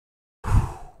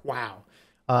Wow.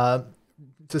 Uh,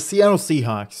 the Seattle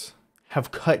Seahawks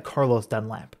have cut Carlos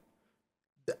Dunlap.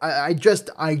 I just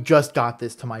got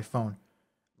this to my phone.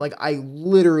 Like, I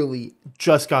literally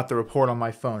just got the report on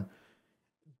my phone.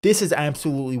 This is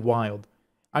absolutely wild.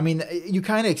 I mean, you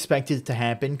kind of expect it to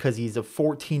happen because he's a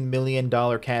 $14 million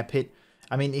cap hit.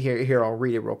 I mean, here, I'll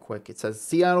read it real quick. It says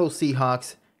Seattle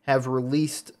Seahawks have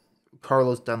released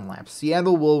Carlos Dunlap.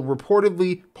 Seattle will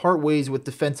reportedly part ways with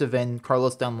defensive end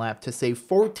Carlos Dunlap to save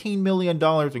 $14 million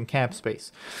in cap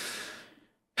space.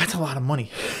 That's a lot of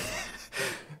money.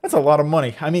 That's a lot of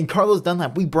money. I mean, Carlos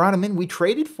Dunlap, we brought him in, we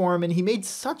traded for him, and he made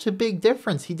such a big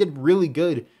difference. He did really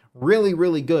good,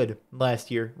 really good last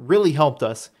year. Really helped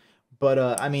us. But,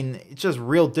 I mean, it's just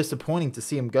real disappointing to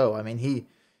see him go. I mean, he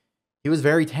was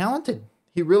very talented.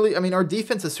 He really, I mean, our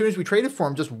defense, as soon as we traded for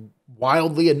him, just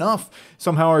wildly enough,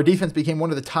 somehow our defense became one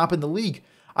of the top in the league.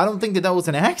 I don't think that was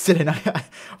an accident. I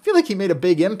feel like he made a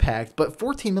big impact, but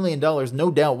 $14 million,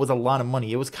 no doubt, was a lot of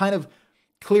money. It was kind of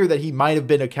clear that he might have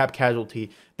been a cap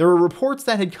casualty. There were reports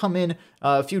that had come in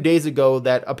a few days ago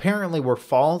that apparently were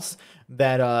false,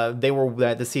 that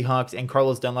that the Seahawks and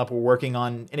Carlos Dunlap were working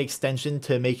on an extension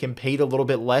to make him paid a little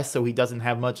bit less so he doesn't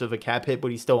have much of a cap hit,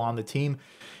 but he's still on the team.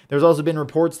 There's also been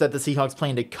reports that the Seahawks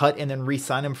plan to cut and then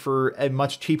re-sign him for a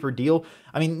much cheaper deal.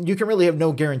 I mean, you can really have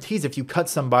no guarantees if you cut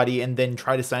somebody and then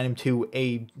try to sign him to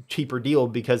a cheaper deal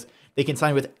because they can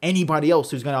sign with anybody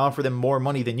else who's going to offer them more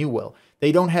money than you will.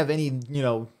 They don't have any,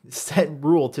 set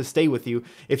rule to stay with you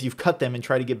if you've cut them and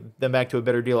try to get them back to a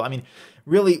better deal. I mean,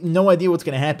 really, no idea what's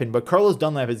going to happen, but Carlos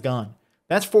Dunlap is gone.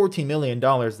 That's $14 million,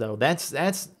 though. That's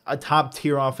a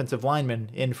top-tier offensive lineman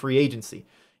in free agency.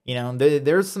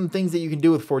 There's some things that you can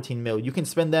do with 14 mil. You can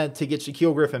spend that to get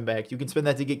Shaquille Griffin back. You can spend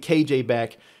that to get KJ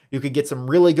back. You could get some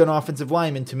really good offensive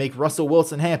linemen to make Russell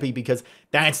Wilson happy because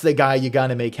that's the guy you got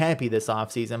to make happy this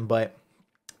offseason. But,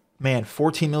 man,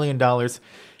 $14 million. I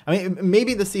mean,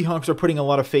 maybe the Seahawks are putting a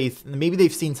lot of faith. Maybe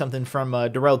they've seen something from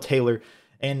Darrell Taylor,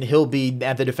 and he'll be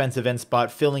at the defensive end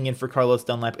spot filling in for Carlos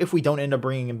Dunlap if we don't end up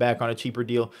bringing him back on a cheaper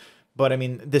deal. But, I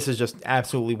mean, this is just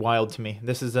absolutely wild to me.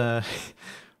 This is a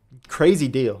crazy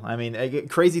deal. I mean, a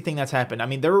crazy thing that's happened. I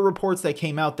mean, there were reports that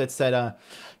came out that said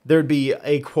there'd be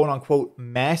a quote-unquote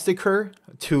massacre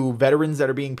to veterans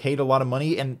that are being paid a lot of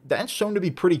money, and that's shown to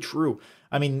be pretty true.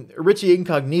 I mean, Richie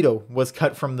Incognito was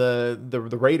cut from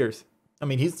the Raiders. I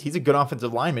mean, he's a good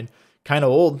offensive lineman, kind of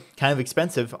old, kind of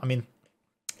expensive. I mean,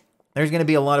 there's going to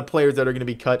be a lot of players that are going to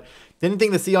be cut. Didn't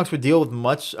think the Seahawks would deal with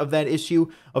much of that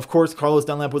issue. Of course, Carlos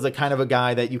Dunlap was a kind of a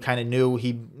guy that you kind of knew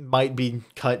he might be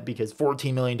cut because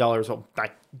 $14 million, oh,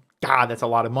 God, that's a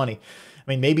lot of money. I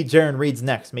mean, maybe Jaron Reed's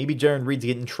next. Maybe Jaron Reed's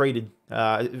getting traded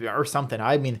or something.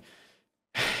 I mean,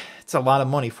 it's a lot of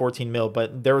money, 14 mil,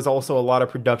 but there was also a lot of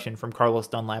production from Carlos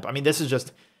Dunlap. I mean, this is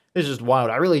just wild.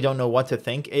 I really don't know what to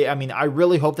think. I mean, I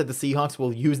really hope that the Seahawks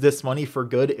will use this money for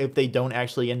good if they don't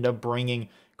actually end up bringing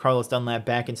Carlos Dunlap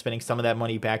back and spending some of that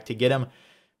money back to get him.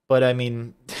 But, I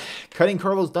mean, cutting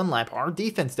Carlos Dunlap, our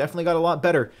defense definitely got a lot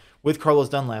better with Carlos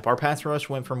Dunlap. Our pass rush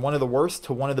went from one of the worst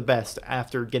to one of the best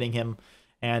after getting him,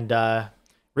 and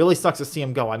really sucks to see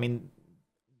him go. I mean,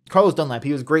 Carlos Dunlap,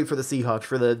 he was great for the Seahawks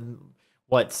for the,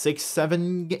 6,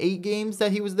 7, 8 games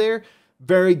that he was there?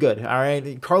 Very good, all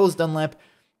right? Carlos Dunlap,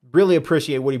 really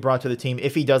appreciate what he brought to the team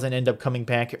if he doesn't end up coming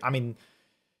back. I mean,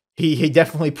 he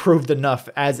definitely proved enough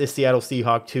as a Seattle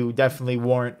Seahawk to definitely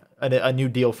warrant a new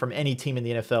deal from any team in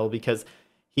the NFL because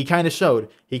he kind of showed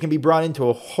he can be brought into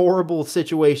a horrible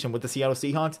situation with the Seattle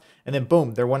Seahawks, and then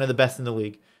boom, they're one of the best in the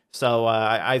league. So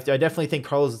I definitely think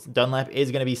Carlos Dunlap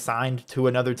is going to be signed to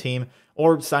another team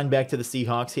or signed back to the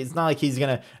Seahawks. It's not like he's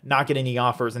going to not get any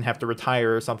offers and have to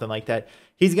retire or something like that.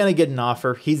 He's going to get an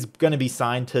offer. He's going to be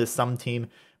signed to some team.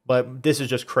 But this is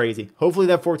just crazy. Hopefully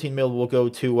that 14 mil will go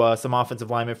to some offensive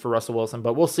lineman for Russell Wilson,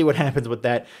 but we'll see what happens with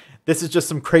that. This is just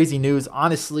some crazy news.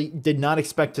 Honestly, did not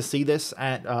expect to see this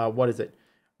at,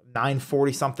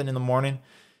 9:40 something in the morning.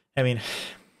 I mean,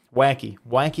 wacky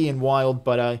and wild,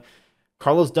 but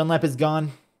Carlos Dunlap is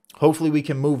gone. Hopefully we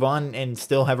can move on and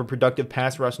still have a productive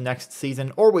pass rush next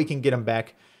season, or we can get him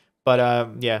back.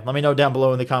 But, yeah, let me know down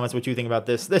below in the comments what you think about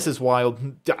this. This is wild.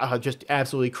 Just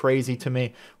absolutely crazy to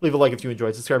me. Leave a like if you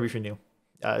enjoyed. Subscribe if you're new.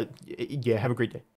 Yeah, have a great day.